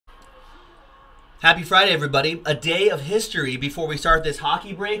Happy Friday, everybody. A day of history before we start this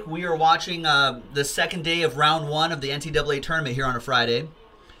hockey break. We are watching the second day of round one of the NCAA tournament here on a Friday.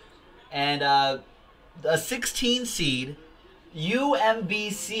 And a 16 seed,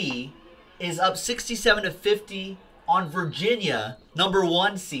 UMBC, is up 67-50 on Virginia, number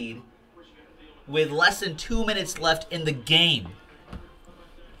one seed, with less than 2 minutes left in the game.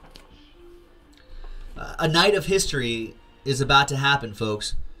 A night of history is about to happen,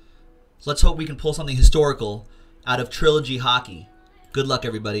 folks. So let's hope we can pull something historical out of Trilogy Hockey. Good luck,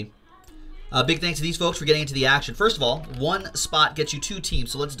 everybody. Big thanks to these folks for getting into the action. First of all, one spot gets you two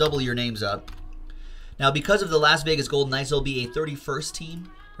teams, so let's double your names up. Now, because of the Las Vegas Golden Knights, there'll be a 31st team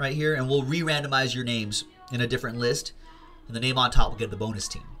right here, and we'll re-randomize your names in a different list, and the name on top will get the bonus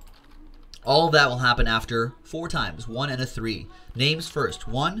team. All of that will happen after 4 times, 1 and a 3. Names first,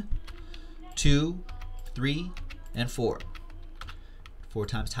 1, 2, 3, and 4. 4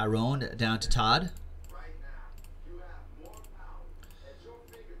 times Tyrone down to Todd.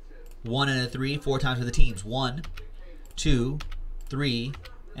 1 and a 3, 4 times for the teams. 1, 2, 3,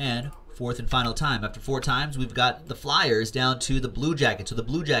 and 4th and final time. After 4 times, we've got the Flyers down to the Blue Jackets. So the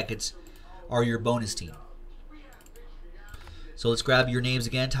Blue Jackets are your bonus team. So let's grab your names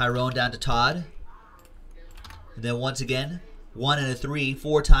again. Tyrone down to Todd. And then once again, 1 and a 3,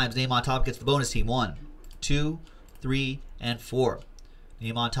 4 times. Name on top gets the bonus team. 1, 2, 3, and 4.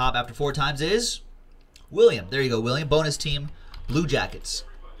 Name on top after 4 times is William. There you go, William. Bonus team, Blue Jackets.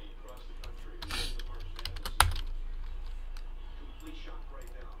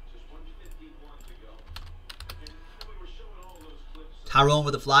 Tyrone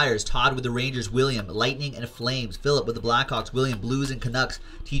with the Flyers, Todd with the Rangers, William, Lightning and Flames, Philip with the Blackhawks, William, Blues and Canucks,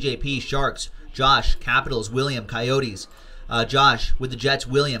 TJP, Sharks, Josh, Capitals, William, Coyotes, Josh with the Jets,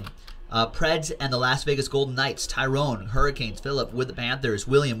 William, Preds and the Las Vegas Golden Knights, Tyrone, Hurricanes, Philip with the Panthers,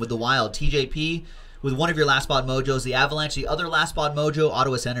 William with the Wild, TJP with one of your last spot mojos, the Avalanche, the other last spot mojo,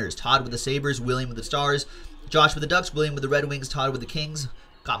 Ottawa Senators, Todd with the Sabres, William with the Stars, Josh with the Ducks, William with the Red Wings, Todd with the Kings,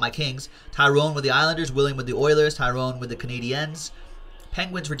 got my Kings, Tyrone with the Islanders, William with the Oilers, Tyrone with the Canadiens,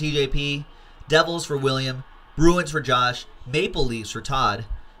 Penguins for TJP, Devils for William, Bruins for Josh, Maple Leafs for Todd,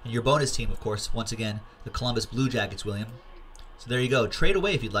 and your bonus team, of course, once again, the Columbus Blue Jackets, William. So there you go. Trade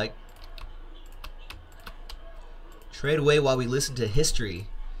away if you'd like. Trade away while we listen to history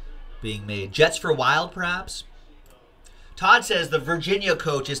being made. Jets for Wild, perhaps? Todd says the Virginia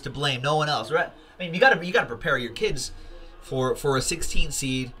coach is to blame, no one else. Right? I mean, you gotta prepare your kids for a 16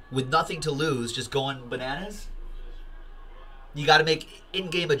 seed with nothing to lose, just going bananas. You got to make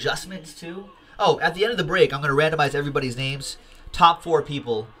in-game adjustments, too. Oh, at the end of the break, I'm going to randomize everybody's names. Top 4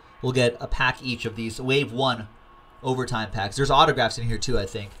 people will get a pack each of these Wave 1 overtime packs. There's autographs in here, too, I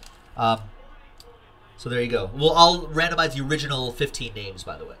think. So there you go. I'll randomize the original 15 names,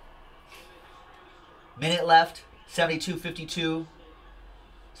 by the way. Minute left. 72-52.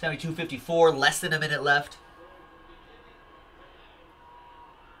 72-54. Less than a minute left.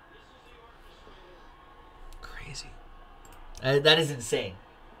 That is insane.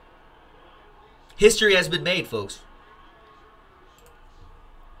 History has been made, folks.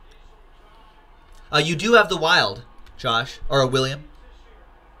 You do have the Wild, Josh, or William.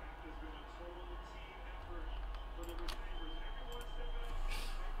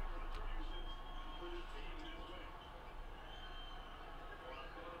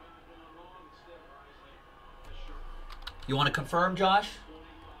 You want to confirm, Josh?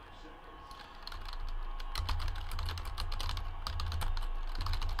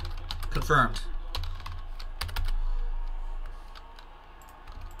 Confirmed.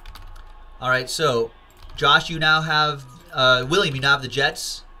 All right, so Josh, you now have William. You now have the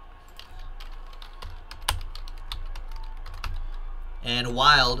Jets, and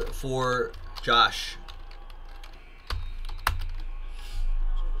Wild for Josh.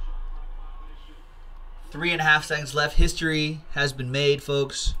 Three and a half seconds left. History has been made,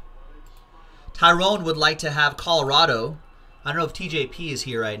 folks. Tyrone would like to have Colorado. I don't know if TJP is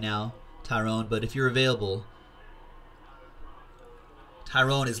here right now, Tyrone, but if you're available,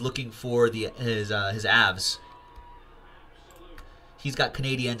 Tyrone is looking for his Avs. He's got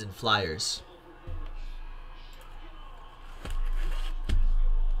Canadiens and Flyers.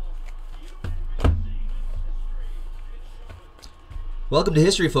 Welcome to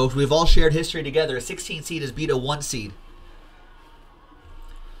history, folks. We've all shared history together. A 16 seed has beat a 1 seed.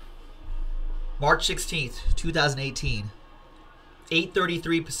 March 16th, 2018.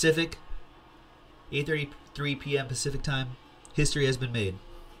 8:33 Pacific. 8:33 p.m. Pacific time. History has been made.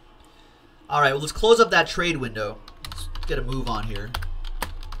 All right, well, let's close up that trade window. Let's get a move on here.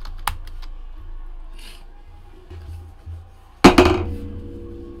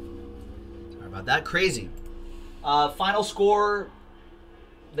 Sorry about that. Crazy. Final score.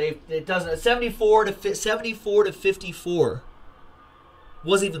 It doesn't 74 to 54.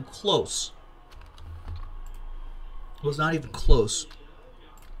 Wasn't even close. Was not even close.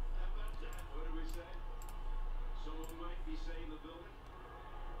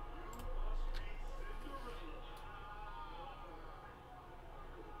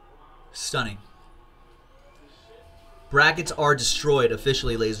 Stunning. Brackets are destroyed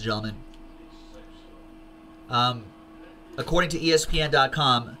officially, ladies and gentlemen. According to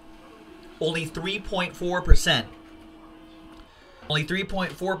ESPN.com, only 3.4%. Only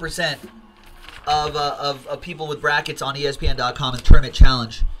 3.4% of people with brackets on ESPN.com and Tournament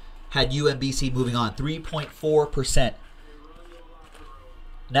Challenge had UMBC moving on. 3.4%.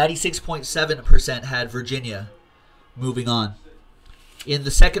 96.7% had Virginia moving on. In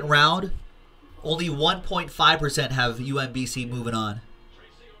the second round, only 1.5% have UMBC moving on.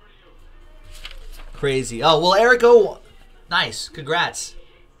 Crazy. Oh, well, Eric O, nice. Congrats.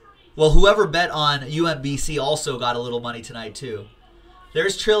 Well, whoever bet on UMBC also got a little money tonight, too.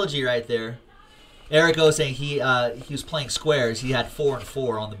 There's Trilogy right there. Eric O saying he was playing squares. He had 4 and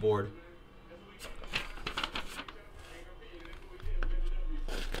 4 on the board.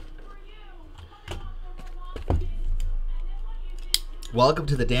 Welcome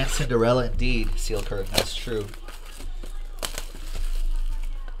to the Dance Cinderella indeed, Seal Curtain. That's true.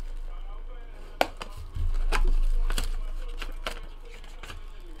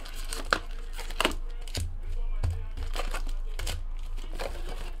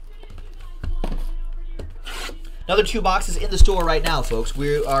 Another 2 boxes in the store right now, folks.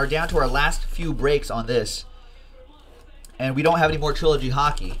 We are down to our last few breaks on this. And we don't have any more Trilogy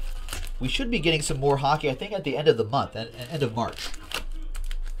hockey. We should be getting some more hockey, I think, at the end of the month, at end of March.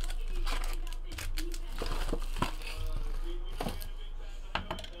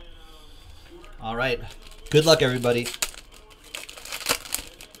 All right. Good luck, everybody.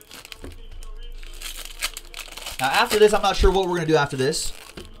 Now, after this, I'm not sure what we're going to do after this.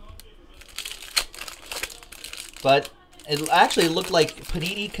 But it actually looked like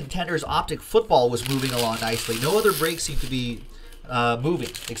Panini Contenders Optic Football was moving along nicely. No other breaks seem to be moving,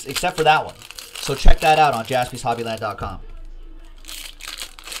 except for that one. So check that out on JaspysHobbyland.com.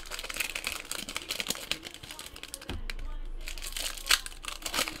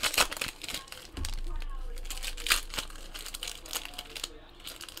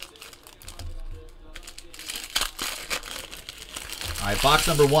 All right, box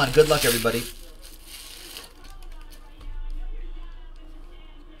number 1. Good luck, everybody.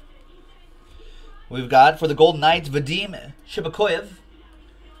 We've got, for the Golden Knights, Vadim Shibakoyev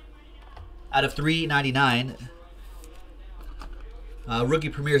out of 399. Rookie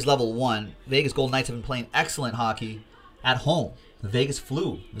Premier's level 1. Vegas Golden Knights have been playing excellent hockey at home. The Vegas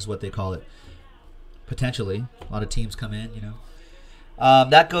flu is what they call it. Potentially. A lot of teams come in, you know.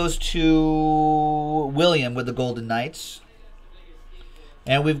 That goes to William with the Golden Knights.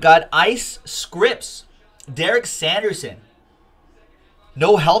 And we've got Ice Scripts. Derek Sanderson.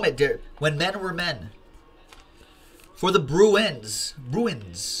 No helmet, when men were men. For the Bruins.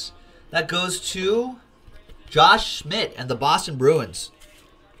 That goes to Josh Schmidt and the Boston Bruins.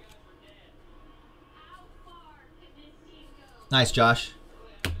 Nice, Josh.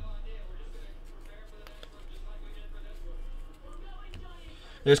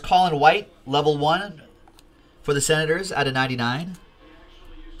 There's Colin White, level 1 for the Senators out of 99.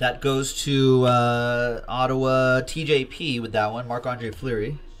 That goes to Ottawa TJP with that one, Marc-Andre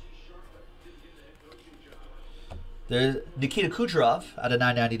Fleury. There's Nikita Kucherov out of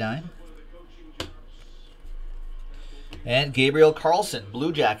 999. And Gabriel Carlson,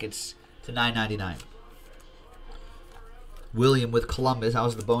 Blue Jackets to 999. William with Columbus, that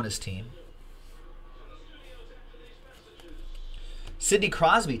was the bonus team. Sidney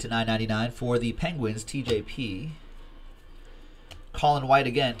Crosby to 999 for the Penguins, TJP. Colin White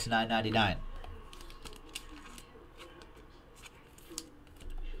again to 999.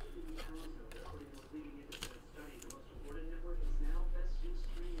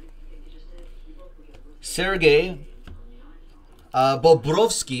 Sergei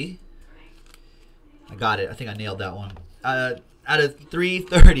Bobrovsky. I got it. I think I nailed that one. Out of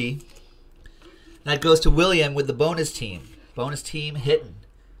 330. That goes to William with the bonus team. Bonus team hitting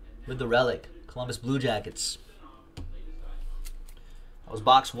with the relic. Columbus Blue Jackets. That was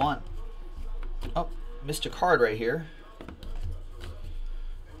box 1. Oh, missed a card right here.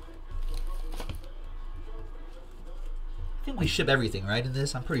 I think we ship everything, right, in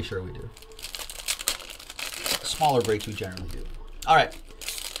this? I'm pretty sure we do. Smaller breaks we generally do. All right.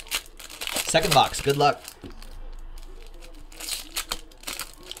 Second box. Good luck.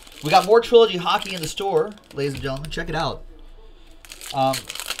 We got more Trilogy hockey in the store, ladies and gentlemen. Check it out.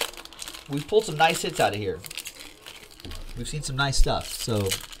 We've pulled some nice hits out of here. We've seen some nice stuff. So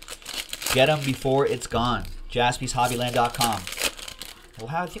get them before it's gone. JaspysHobbyland.com.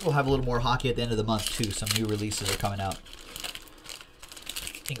 I think we'll have a little more hockey at the end of the month, too. Some new releases are coming out.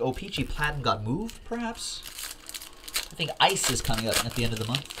 I think O-Pee-Chee Platinum got moved, perhaps? I think Ice is coming up at the end of the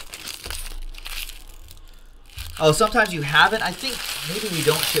month. Oh, sometimes you haven't? I think maybe we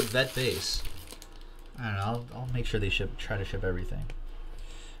don't ship vet base. I don't know. I'll make sure they try to ship everything.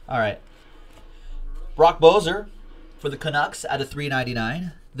 All right. Brock Boeser for the Canucks out of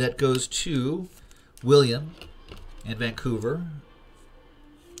 $3.99. That goes to William in Vancouver.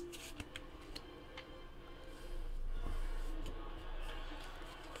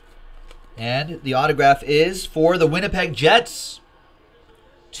 And the autograph is for the Winnipeg Jets.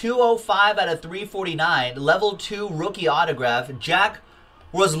 205 out of 349. Level 2 rookie autograph. Jack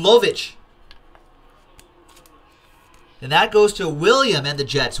Roslovich. And that goes to William and the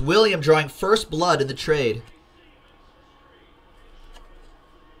Jets. William drawing first blood in the trade.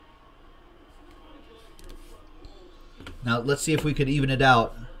 Now, let's see if we could even it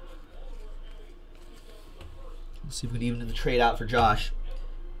out. Let's see if we can even the trade out for Josh.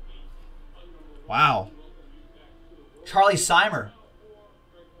 Wow. Charlie Seimer.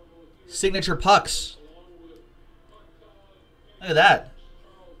 Signature pucks. Look at that.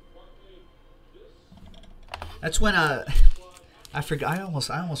 That's when I forgot. I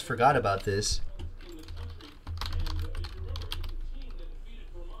almost forgot about this.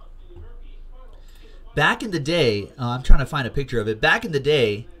 Back in the day, I'm trying to find a picture of it. Back in the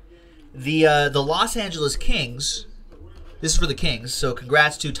day, the Los Angeles Kings. This is for the Kings, so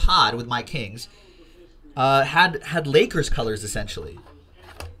congrats to Todd with my Kings. Had Lakers colors essentially.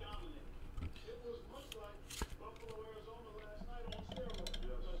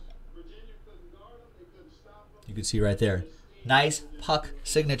 You can see right there. Nice puck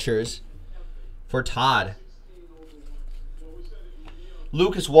signatures for Todd.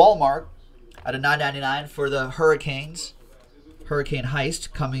 Lucas Wallmark out of $9.99 for the Hurricanes. Hurricane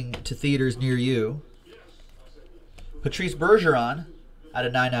Heist coming to theaters near you. Patrice Bergeron out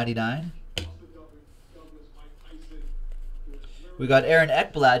of $9.99. We got Aaron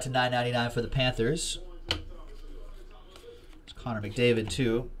Ekblad to $9.99 for the Panthers. It's Connor McDavid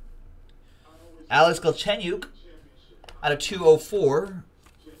too. Alex Galchenyuk out of 204.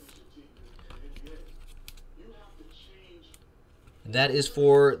 And that is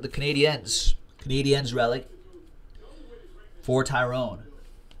for the Canadiens. Canadiens relic for Tyrone.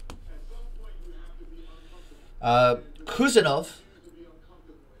 Kuznetsov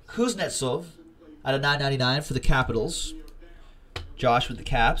out of $9.99 for the Capitals. Josh with the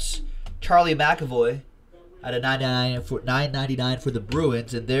Caps. Charlie McAvoy out of $9.99 for the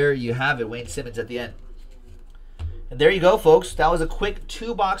Bruins. And there you have it, Wayne Simmons at the end. And there you go, folks. That was a quick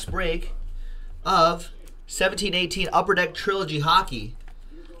 2-box break of 17-18 Upper Deck Trilogy Hockey.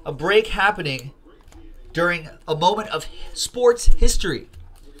 A break happening during a moment of sports history.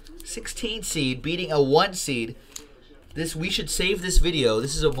 16 seed beating a 1 seed. We should save this video.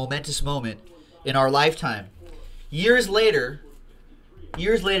 This is a momentous moment in our lifetime. Years later,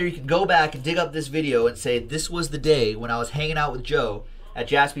 you can go back and dig up this video and say, this was the day when I was hanging out with Joe at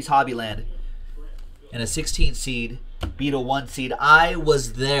Jaspys Hobbyland and a 16 seed beat a 1 seed. I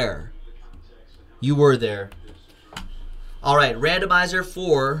was there. You were there. All right, randomizer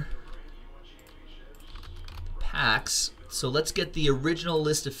for packs. So let's get the original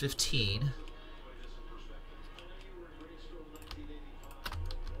list of 15.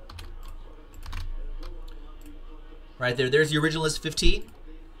 Right there. There's the original list of 15.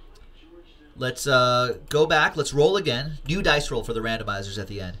 Let's go back. Let's roll again. New dice roll for the randomizers at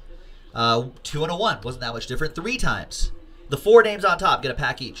the end. 2 and a 1. Wasn't that much different. 3 times. The 4 names on top get a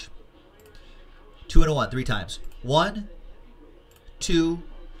pack each. 2 and a 1. 3 times. 1, 2,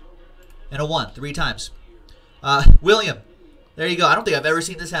 and a 1. 3 times. William. There you go. I don't think I've ever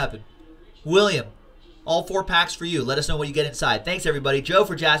seen this happen. William. All 4 packs for you. Let us know what you get inside. Thanks, everybody. Joe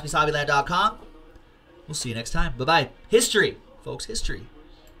for JaspysHobbyland.com. We'll see you next time. Bye-bye. History, folks. History.